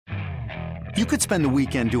You could spend the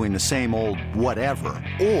weekend doing the same old whatever,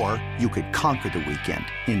 or you could conquer the weekend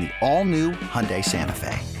in the all-new Hyundai Santa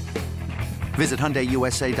Fe. Visit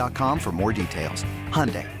HyundaiUSA.com for more details.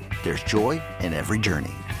 Hyundai, there's joy in every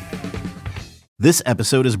journey. This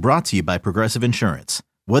episode is brought to you by Progressive Insurance.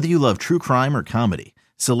 Whether you love true crime or comedy,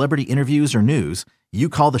 celebrity interviews or news, you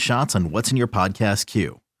call the shots on what's in your podcast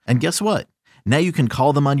queue. And guess what? Now you can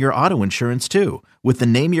call them on your auto insurance too with the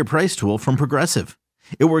Name Your Price tool from Progressive.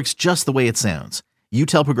 It works just the way it sounds. You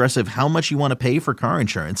tell Progressive how much you want to pay for car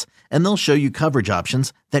insurance, and they'll show you coverage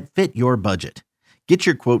options that fit your budget. Get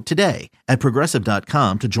your quote today at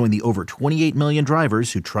Progressive.com to join the over 28 million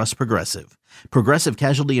drivers who trust Progressive. Progressive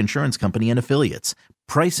Casualty Insurance Company and Affiliates.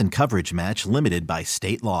 Price and coverage match limited by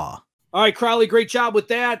state law. All right, Crowley, great job with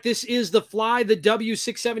that. This is the Fly the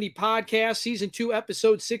W670 podcast, season 2,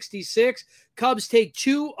 episode 66. Cubs take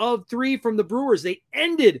 2 of 3 from the Brewers. They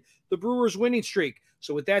ended the Brewers' winning streak.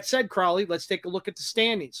 So with that said, Crowley, let's take a look at the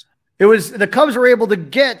standings. It was the Cubs were able to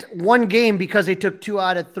get 1 game because they took 2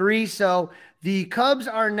 out of 3. So the Cubs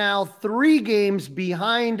are now 3 games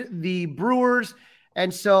behind the Brewers.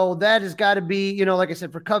 And so that has got to be, like I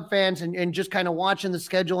said, for Cub fans and just kind of watching the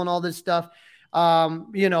schedule and all this stuff,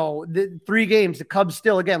 the 3 games, the Cubs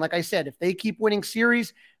still, again, like I said, if they keep winning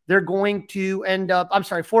series, they're going to end up,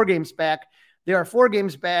 4 games back. They are 4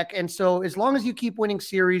 games back. And so as long as you keep winning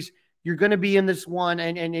series, you're going to be in this one,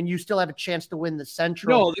 and you still have a chance to win the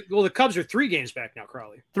Central. No, the Cubs are 3 games back now,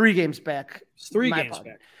 Crowley. 3 games back. It's 3 games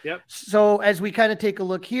back. Yep. So as we kind of take a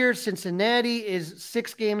look here, Cincinnati is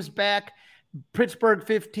 6 games back, Pittsburgh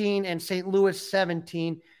 15, and St. Louis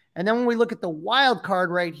 17. And then when we look at the wild card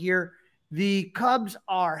right here, the Cubs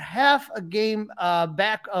are half a game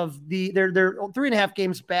back of they're 3.5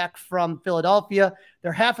 games back from Philadelphia.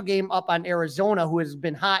 They're half a game up on Arizona, who has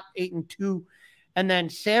been hot, 8-2. And then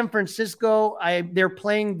San Francisco, they're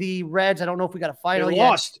playing the Reds. I don't know if we got a final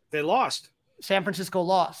yet. They lost. San Francisco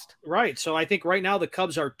lost. Right. So I think right now the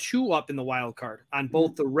Cubs are 2 up in the wild card on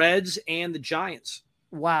both the Reds and the Giants.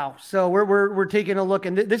 Wow. So we're taking a look,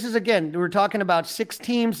 and this is, again, we're talking about 6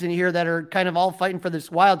 teams in here that are kind of all fighting for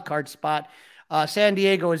this wild card spot. San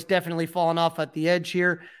Diego has definitely fallen off at the edge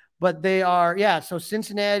here, but they are, so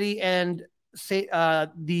Cincinnati and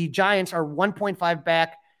the Giants are 1.5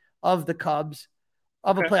 back of the Cubs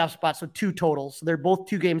of a playoff spot. So 2 totals. So they're both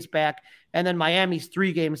 2 games back. And then Miami's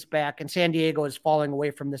 3 games back, and San Diego is falling away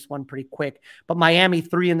from this one pretty quick, but Miami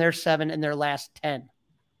 3 in their 7 in their last 10.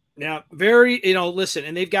 Now, listen,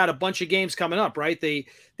 and they've got a bunch of games coming up, right? They've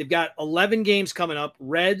got 11 games coming up,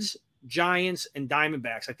 Reds, Giants, and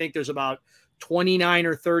Diamondbacks. I think there's about 29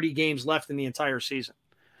 or 30 games left in the entire season.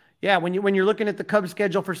 Yeah, when you're looking at the Cubs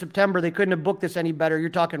schedule for September, they couldn't have booked this any better. You're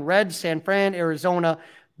talking Reds, San Fran, Arizona.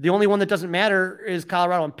 The only one that doesn't matter is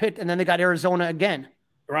Colorado and Pitt, and then they got Arizona again.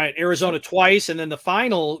 Right, Arizona twice, and then the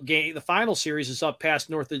final series is up past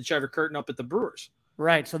north of the Chever Curtain up at the Brewers.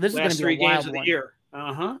 Right, so this last is going to be a wild 3 games of the one. year.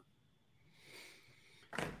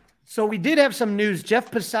 So we did have some news. Jeff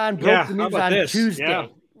Passan broke the news on Tuesday. Yeah.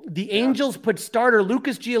 The Angels put starter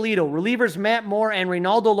Lucas Giolito, relievers Matt Moore and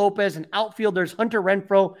Reynaldo Lopez, and outfielders Hunter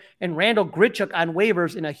Renfroe and Randall Grichuk on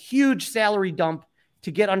waivers in a huge salary dump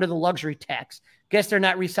to get under the luxury tax. Guess they're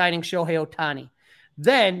not re-signing Shohei Ohtani.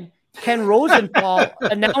 Then Ken Rosenthal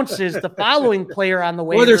announces the following player on the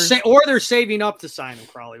waivers. Or they're saving up to sign him,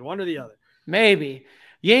 Crowley. One or the other. Maybe.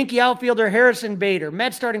 Yankee outfielder Harrison Bader,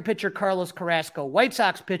 Mets starting pitcher Carlos Carrasco, White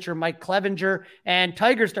Sox pitcher Mike Clevenger, and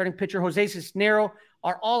Tigers starting pitcher Jose Cisnero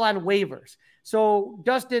are all on waivers. So,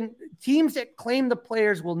 Dustin, teams that claim the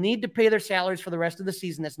players will need to pay their salaries for the rest of the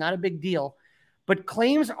season. That's not a big deal. But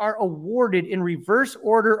claims are awarded in reverse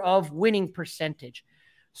order of winning percentage.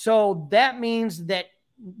 So that means that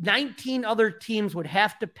 19 other teams would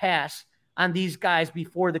have to pass on these guys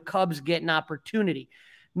before the Cubs get an opportunity.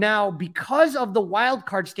 Now, because of the wild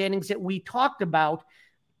card standings that we talked about,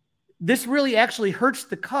 this really actually hurts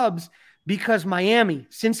the Cubs because Miami,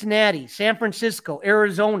 Cincinnati, San Francisco,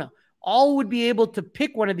 Arizona, all would be able to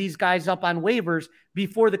pick one of these guys up on waivers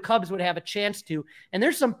before the Cubs would have a chance to. And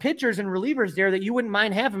there's some pitchers and relievers there that you wouldn't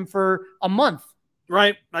mind having for a month.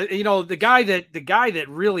 Right. The guy that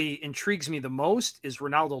really intrigues me the most is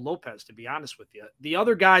Reynaldo Lopez, to be honest with you. The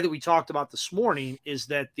other guy that we talked about this morning is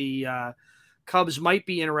that the Cubs might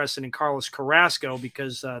be interested in Carlos Carrasco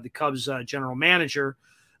because the Cubs general manager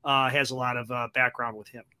has a lot of background with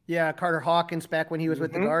him. Yeah, Carter Hawkins back when he was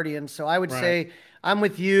with the Guardians. So I would say I'm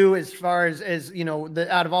with you as far as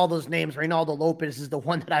out of all those names, Reynaldo Lopez is the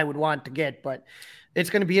one that I would want to get, but it's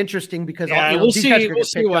going to be interesting because we'll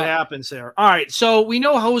see what happens there. All right, so we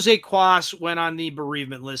know Jose Cuas went on the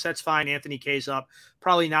bereavement list. That's fine. Anthony K's up.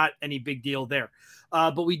 Probably not any big deal there.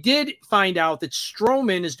 But we did find out that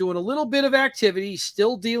Stroman is doing a little bit of activity. He's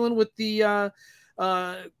still dealing with the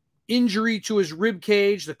injury to his rib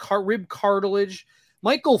cage, the rib cartilage.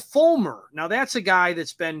 Michael Fulmer, now that's a guy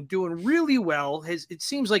that's been doing really well. It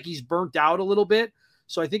seems like he's burnt out a little bit.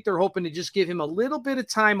 So I think they're hoping to just give him a little bit of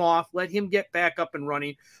time off, let him get back up and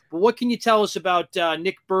running. But what can you tell us about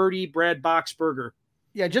Nick Birdie, Brad Boxberger?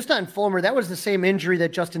 Yeah, just on Fulmer, that was the same injury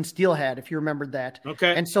that Justin Steele had, if you remembered that.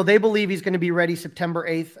 Okay. And so they believe he's going to be ready September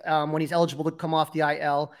 8th when he's eligible to come off the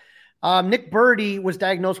IL. Nick Birdie was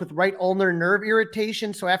diagnosed with right ulnar nerve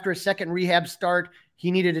irritation. So after a second rehab start,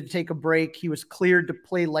 he needed to take a break. He was cleared to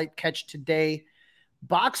play light catch today.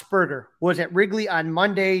 Boxberger was at Wrigley on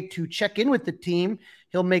Monday to check in with the team.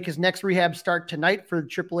 He'll make his next rehab start tonight for the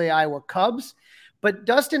AAA Iowa Cubs. But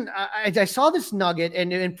Dustin, I saw this nugget,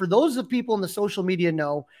 and for those of people in the social media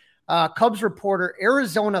know, Cubs reporter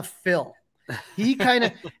Arizona Phil.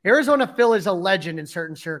 Arizona Phil is a legend in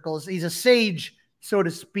certain circles. He's a sage, so to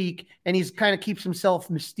speak, and he's kind of keeps himself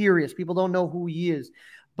mysterious. People don't know who he is.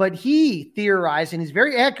 But he theorized, and he's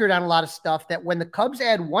very accurate on a lot of stuff, that when the Cubs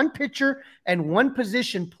add one pitcher and one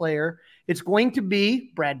position player, it's going to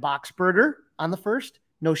be Brad Boxberger on the first.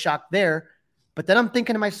 No shock there. But then I'm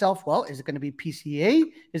thinking to myself, well, is it going to be PCA?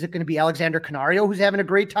 Is it going to be Alexander Canario, who's having a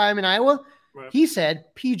great time in Iowa? Right. He said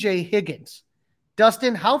PJ Higgins.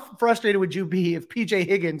 Dustin, how frustrated would you be if PJ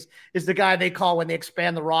Higgins is the guy they call when they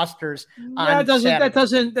expand the rosters?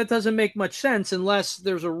 That doesn't make much sense unless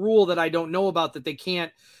there's a rule that I don't know about that they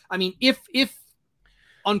can't. I mean, if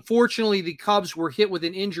unfortunately the Cubs were hit with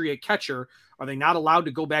an injury at catcher, are they not allowed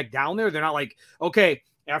to go back down there? They're not like, okay,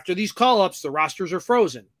 after these call-ups, the rosters are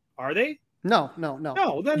frozen. Are they? No.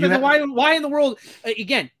 Then why in the world?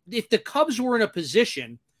 Again, if the Cubs were in a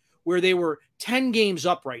position where they were 10 games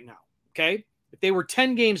up right now, okay? If they were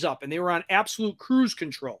 10 games up and they were on absolute cruise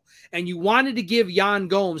control and you wanted to give Yan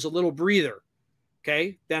Gomes a little breather,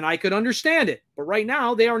 okay, then I could understand it. But right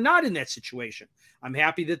now, they are not in that situation. I'm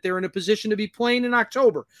happy that they're in a position to be playing in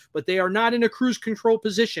October, but they are not in a cruise control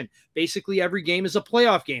position. Basically, every game is a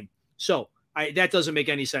playoff game. So that doesn't make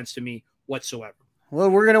any sense to me whatsoever. Well,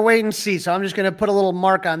 we're going to wait and see. So I'm just going to put a little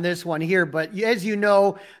mark on this one here. But as you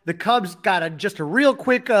know, the Cubs got just a real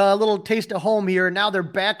quick little taste of home here. Now they're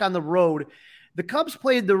back on the road. The Cubs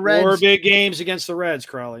played the Reds. 4 big games against the Reds,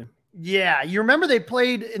 Crowley. Yeah, you remember they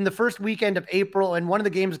played in the first weekend of April, and one of the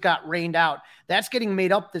games got rained out. That's getting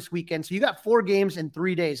made up this weekend. So you got 4 games in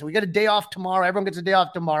 3 days. So we got a day off tomorrow. Everyone gets a day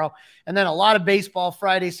off tomorrow. And then a lot of baseball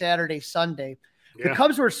Friday, Saturday, Sunday. Yeah. The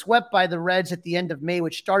Cubs were swept by the Reds at the end of May,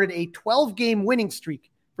 which started a 12-game winning streak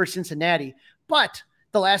for Cincinnati. But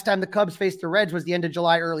the last time the Cubs faced the Reds was the end of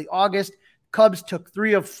July, early August. Cubs took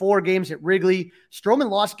 3 of 4 games at Wrigley. Stroman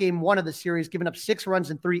lost game 1 of the series, giving up 6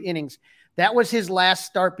 runs in 3 innings. That was his last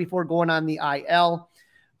start before going on the IL.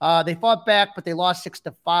 They fought back, but they lost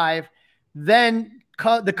 6-5. Then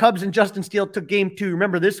the Cubs and Justin Steele took game 2.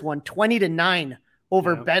 Remember this one, 20-9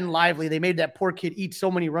 over Ben Lively. They made that poor kid eat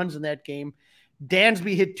so many runs in that game.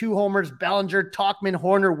 Dansby hit 2 homers. Bellinger, Tauchman,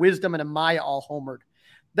 Horner, Wisdom, and Amaya all homered.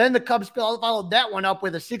 Then the Cubs followed that one up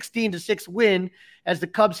with a 16-6 win as the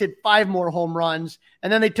Cubs hit 5 more home runs.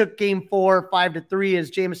 And then they took game 4, 5-3 as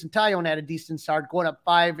Jameson Taillon had a decent start, going up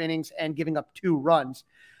 5 innings and giving up 2 runs.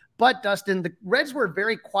 But Dustin, the Reds were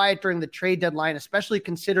very quiet during the trade deadline, especially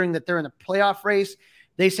considering that they're in the playoff race.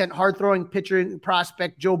 They sent hard-throwing pitcher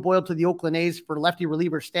prospect Joe Boyle to the Oakland A's for lefty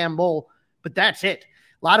reliever Stan Bull, but that's it.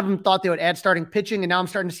 A lot of them thought they would add starting pitching, and now I'm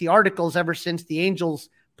starting to see articles ever since the Angels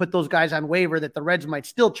put those guys on waiver that the Reds might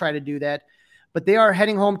still try to do that. But they are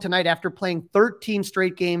heading home tonight after playing 13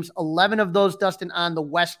 straight games, 11 of those, Dustin, on the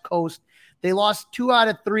West Coast. They lost 2 out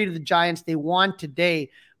of 3 to the Giants. They won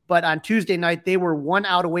today. But on Tuesday night, they were 1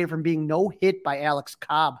 out away from being no hit by Alex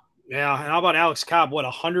Cobb. Yeah, and how about Alex Cobb? What,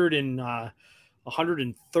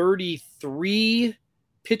 133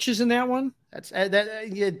 pitches in that one?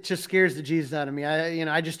 It just scares the Jesus out of me. I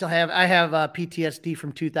have PTSD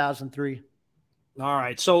from 2003. All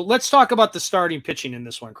right, so let's talk about the starting pitching in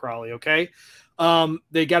this one, Crowley, okay?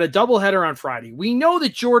 They got a doubleheader on Friday. We know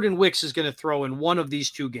that Jordan Wicks is going to throw in one of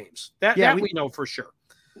these 2 games. That we know for sure.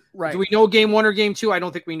 Right. Do we know game 1 or game 2? I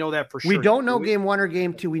don't think we know that for sure. We don't know game 1 or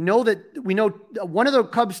game 2. We know one of the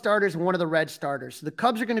Cubs starters and one of the Red starters. So the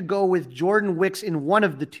Cubs are going to go with Jordan Wicks in one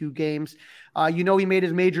of the 2 games. He made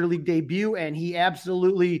his major league debut, and he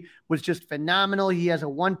absolutely was just phenomenal. He has a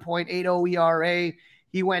 1.80 ERA.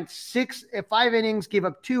 He went 5 innings, gave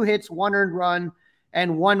up 2 hits, 1 earned run,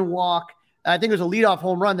 and 1 walk. I think it was a leadoff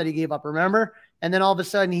home run that he gave up, remember? And then all of a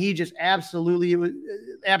sudden, he just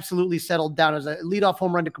absolutely settled down. It was a leadoff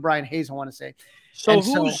home run to Brian Hayes, I want to say. So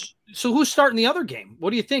who's starting the other game?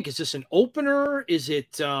 What do you think? Is this an opener? Is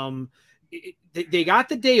it they got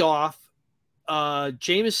the day off?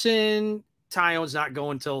 Jameson Taillon's not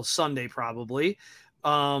going till Sunday probably.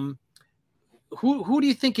 Who do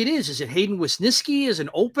you think it is? Is it Hayden Wesneski as an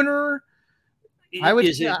opener? I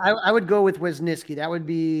would go with Wesneski. That would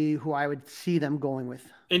be who I would see them going with.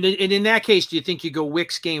 And in that case, do you think you go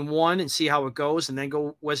Wicks game 1 and see how it goes, and then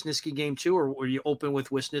go Wesneski game 2, or you open with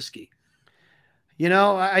Wesneski? You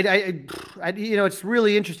know, it's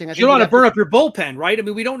really interesting. You don't want to burn up your bullpen, right? I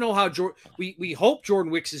mean, we don't know how we hope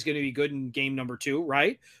Jordan Wicks is going to be good in game number 2,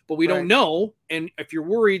 right? But we don't know. And if you're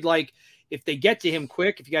worried, like if they get to him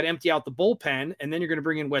quick, if you got to empty out the bullpen, and then you're going to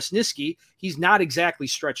bring in Wesneski, he's not exactly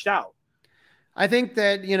stretched out. I think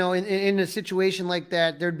that, in a situation like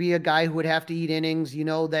that, there'd be a guy who would have to eat innings,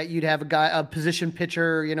 that you'd have a position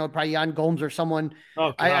pitcher, probably Jan Gomes or someone.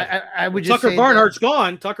 Oh, God. I would just Tucker Barnhart's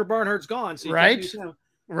gone. Tucker Barnhart's gone. So right.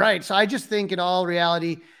 Right. So I just think in all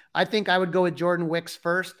reality, I think I would go with Jordan Wicks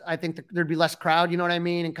first. I think there'd be less crowd, you know what I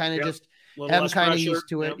mean? And kind of just have them kind of used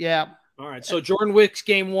to it. Yeah. All right. So Jordan Wicks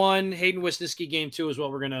game 1, Hayden Wesneski game 2 is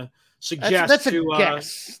what we're going to suggest. That's a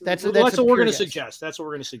guess. That's what we're going to suggest. That's what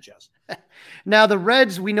we're going to suggest. Now the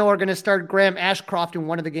Reds, we know, are going to start Graham Ashcroft in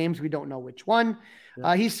one of the games. We don't know which one.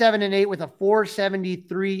 Yeah. He's 7-8 with a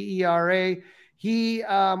 4.73 ERA. He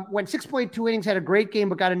went 6.2 innings, had a great game,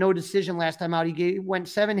 but got a no decision last time out. He went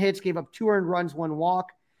 7 hits, gave up 2 earned runs, 1 walk.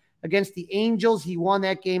 Against the Angels, he won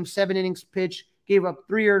that game, 7 innings pitched, gave up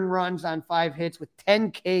 3 earned runs on 5 hits with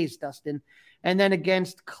 10 Ks, Dustin. And then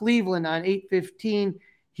against Cleveland on 8/15,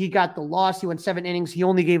 he got the loss. He went 7 innings. He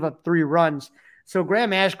only gave up 3 runs. So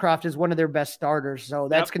Graham Ashcroft is one of their best starters. So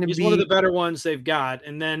that's going to be one of the better ones they've got.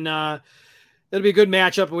 And then it'll be a good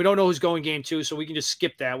matchup. And we don't know who's going game 2, so we can just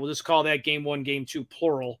skip that. We'll just call that game 1, game 2,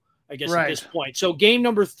 plural, I guess, at this point. So game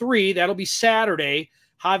number 3, that'll be Saturday.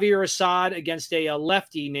 Javier Assad against a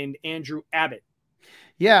lefty named Andrew Abbott.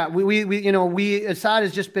 Yeah, Assad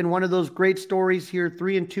has just been one of those great stories here,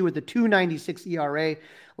 3-2 with a 2.96 ERA.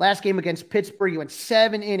 Last game against Pittsburgh, he went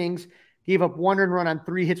 7 innings, gave up 1 earned run on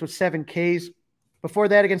 3 hits with 7 Ks. Before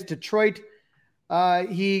that, against Detroit,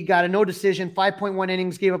 he got a no decision, 5.1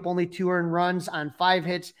 innings, gave up only 2 earned runs on 5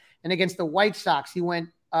 hits. And against the White Sox, he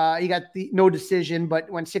got the no decision, but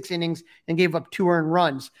went 6 innings and gave up 2 earned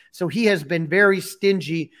runs. So he has been very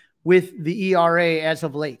stingy with the ERA as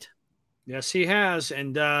of late. Yes, he has.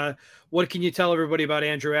 And what can you tell everybody about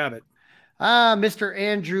Andrew Abbott? Mr.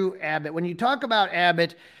 Andrew Abbott. When you talk about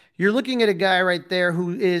Abbott, you're looking at a guy right there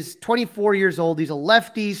who is 24 years old. He's a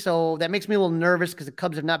lefty, so that makes me a little nervous because the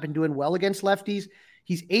Cubs have not been doing well against lefties.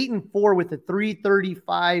 He's 8-4 with a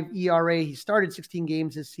 3.35 ERA. He started 16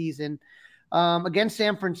 games this season. Against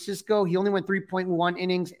San Francisco, he only went 3.1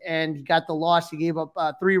 innings, and he got the loss. He gave up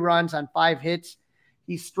 3 runs on 5 hits.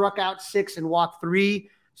 He struck out 6 and walked 3,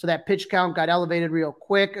 so that pitch count got elevated real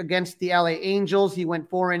quick. Against the LA Angels, he went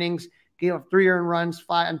 4 innings, gave up 3 earned runs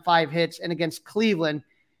on 5 hits. And against Cleveland,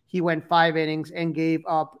 he went 5 innings and gave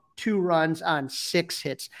up 2 runs on 6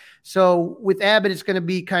 hits. So with Abbott, it's going to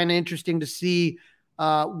be kind of interesting to see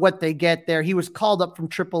what they get there. He was called up from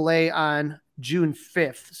AAA on June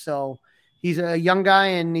 5th. So he's a young guy,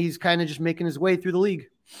 and he's kind of just making his way through the league.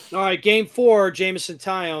 All right, game 4, Jameson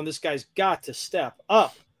Taillon. This guy's got to step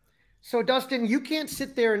up. So, Dustin, you can't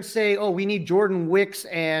sit there and say, oh, we need Jordan Wicks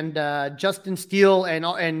and Justin Steele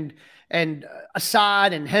and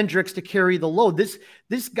Assad and Hendricks to carry the load.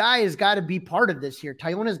 This guy has got to be part of this here.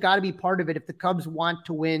 Taillon has got to be part of it if the Cubs want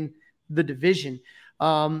to win the division.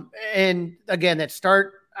 And again, that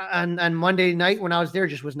start on Monday night when I was there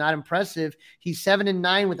just was not impressive. He's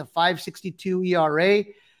 7-9 with a 5.62 ERA.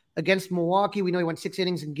 Against Milwaukee, we know he went 6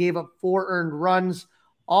 innings and gave up 4 earned runs,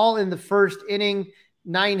 all in the first inning.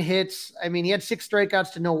 9 hits. I mean, he had 6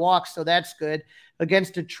 strikeouts to no walks, so that's good.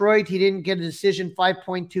 Against Detroit, he didn't get a decision,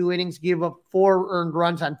 5.2 innings, gave up 4 earned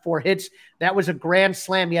runs on 4 hits. That was a grand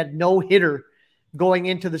slam. He had no hitter going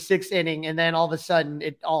into the 6th inning, and then all of a sudden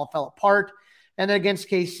it all fell apart. And then against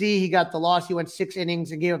KC, he got the loss. He went 6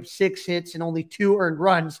 innings and gave up 6 hits and only 2 earned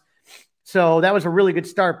runs. So that was a really good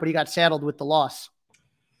start, but he got saddled with the loss.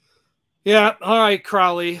 Yeah. All right,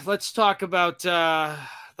 Crowley. Let's talk about the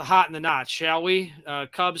hot and the not, shall we?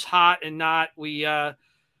 Cubs hot and not. We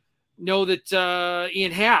know that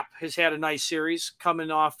Ian Happ has had a nice series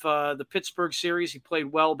coming off the Pittsburgh series. He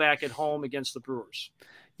played well back at home against the Brewers.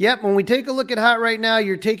 Yep. When we take a look at hot right now,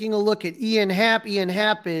 you're taking a look at Ian Happ. Ian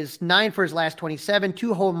Happ is 9 for his last 27,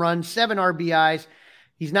 2 home runs, 7 RBIs.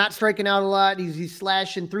 He's not striking out a lot. He's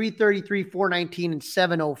slashing 333, 419, and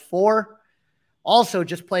 704. Also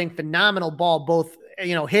just playing phenomenal ball, both,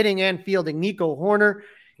 hitting and fielding. Nico Horner,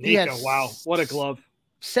 Nico, wow, what a glove.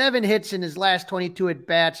 7 hits in his last 22 at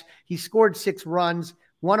bats. He scored 6 runs,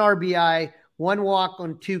 1 RBI, 1 walk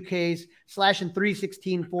on 2 Ks, slashing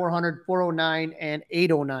 316, 400, 409, and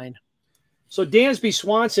 809. So Dansby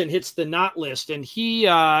Swanson hits the not list, and he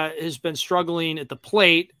has been struggling at the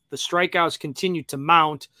plate. The strikeouts continue to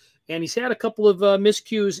mount, and he's had a couple of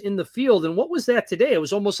miscues in the field. And what was that today? It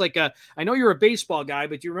was almost like I know you're a baseball guy,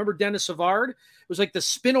 but do you remember Dennis Savard? It was like the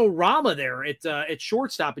spinorama there at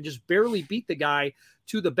shortstop and just barely beat the guy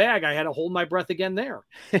to the bag. I had to hold my breath again there.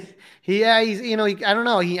 He's, I don't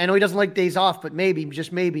know. I know he doesn't like days off, but maybe,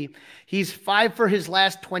 just maybe. He's 5 for his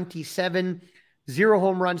last 27, 0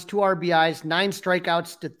 home runs, 2 RBIs, 9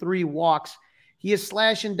 strikeouts to 3 walks. He is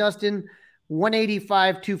slashing, Dustin,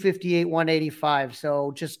 185, 258, 185.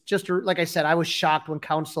 So just like I said, I was shocked when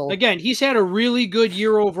Counsell. Again, he's had a really good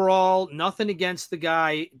year overall. Nothing against the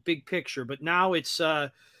guy, big picture, but now it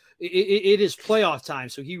is playoff time,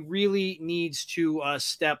 so he really needs to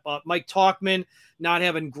step up. Mike Tauchman not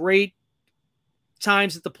having great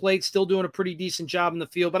times at the plate, still doing a pretty decent job in the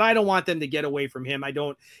field, but I don't want them to get away from him.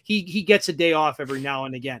 He gets a day off every now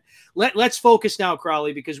and again. Let's focus now,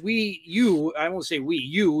 Crowley, because this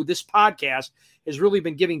podcast has really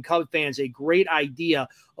been giving Cub fans a great idea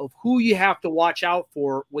of who you have to watch out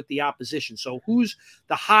for with the opposition. So who's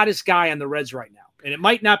the hottest guy on the Reds right now? And it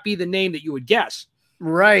might not be the name that you would guess.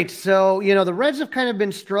 Right. So, the Reds have kind of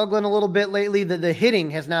been struggling a little bit lately. The hitting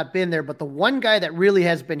has not been there, but the one guy that really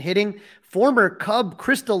has been hitting, former Cub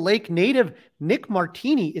Crystal Lake native Nick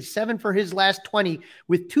Martini, is 7 for his last 20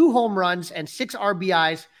 with 2 home runs and 6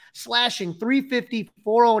 RBIs, slashing 350,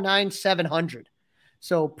 409, 700.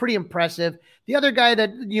 So pretty impressive. The other guy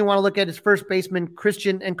that you want to look at is first baseman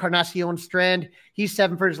Christian Encarnacion Strand. He's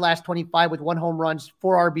 7 for his last 25 with 1 home runs,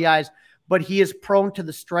 4 RBIs. But he is prone to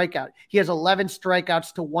the strikeout. He has 11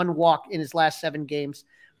 strikeouts to 1 walk in his last 7 games,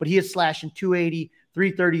 but he is slashing 280,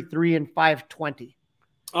 333, and 520.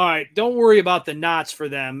 All right. Don't worry about the knots for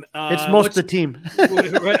them. It's most of the team.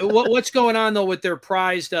 What's going on, though, with their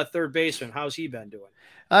prized third baseman? How's he been doing?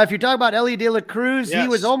 If you're talking about Elly De La Cruz, yes. He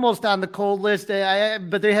was almost on the cold list,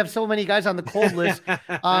 but they have so many guys on the cold list.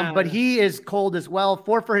 But he is cold as well.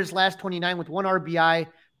 4 for his last 29 with 1 RBI.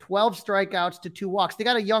 12 strikeouts to 2 walks. They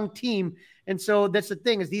got a young team. And so that's the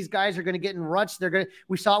thing is these guys are going to get in ruts.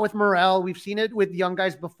 We saw it with Morel. We've seen it with young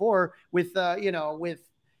guys before with so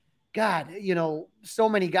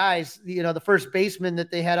many guys, the first baseman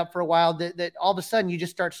that they had up for a while that all of a sudden you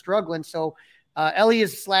just start struggling. So Elly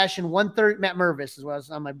is slashing 130. Matt Mervis as well as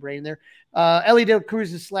on my brain there. Elly De La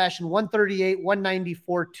Cruz is slashing 138,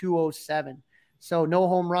 194, 207. So no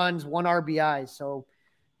home runs, 1 RBI. So,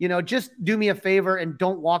 just do me a favor and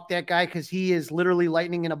don't walk that guy because he is literally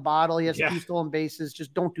lightning in a bottle. He has 2 stolen bases.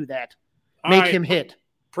 Just don't do that. Make him hit.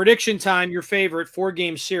 Prediction time, your favorite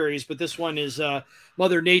 4-game series, but this one is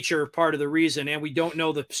Mother Nature part of the reason, and we don't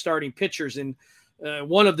know the starting pitchers in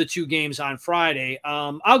one of the 2 games on Friday.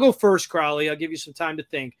 I'll go first, Crowley. I'll give you some time to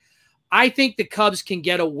think. I think the Cubs can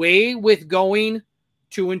get away with going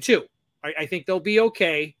 2-2. I think they'll be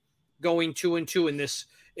okay going 2-2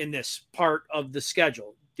 in this part of the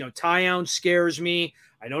schedule. Taillon scares me.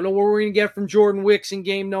 I don't know what we're going to get from Jordan Wicks in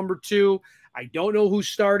game number 2. I don't know who's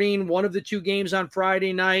starting one of the 2 games on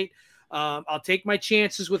Friday night. I'll take my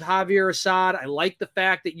chances with Javier Assad. I like the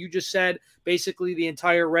fact that you just said basically the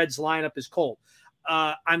entire Reds lineup is cold.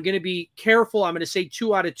 I'm going to be careful. I'm going to say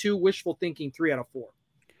 2 out of 2, wishful thinking 3 out of 4.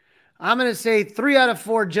 I'm going to say 3 out of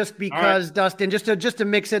 4 just because, right. Dustin, just to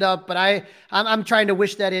mix it up. But I'm trying to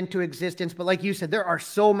wish that into existence. But like you said, there are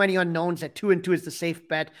so many unknowns that 2-2 is the safe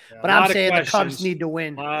bet. Yeah, but I'm saying the Cubs need to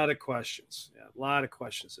win. A lot of questions. Yeah, a lot of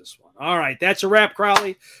questions this one. All right, that's a wrap,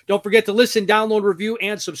 Crowley. Don't forget to listen, download, review,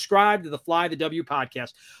 and subscribe to the Fly the W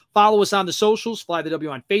podcast. Follow us on the socials, Fly the W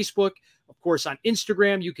on Facebook. Of course, on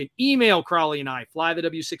Instagram, you can email Crowley and I,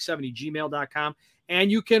 flythew670gmail.com. And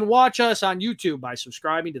you can watch us on YouTube by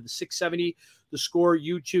subscribing to the 670 The Score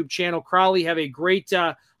YouTube channel. Crowley, have a great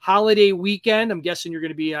holiday weekend. I'm guessing you're going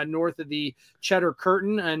to be north of the Cheddar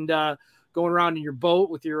Curtain and going around in your boat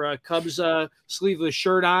with your Cubs sleeveless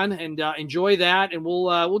shirt on, and enjoy that. And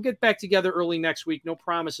we'll get back together early next week. No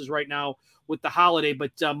promises right now with the holiday,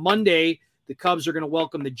 but Monday the Cubs are going to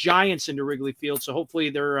welcome the Giants into Wrigley Field. So hopefully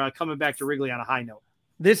they're coming back to Wrigley on a high note.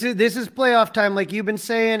 This is playoff time, like you've been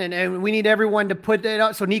saying, and we need everyone to put it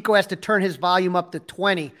out. So Nico has to turn his volume up to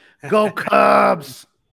 20. Go Cubs!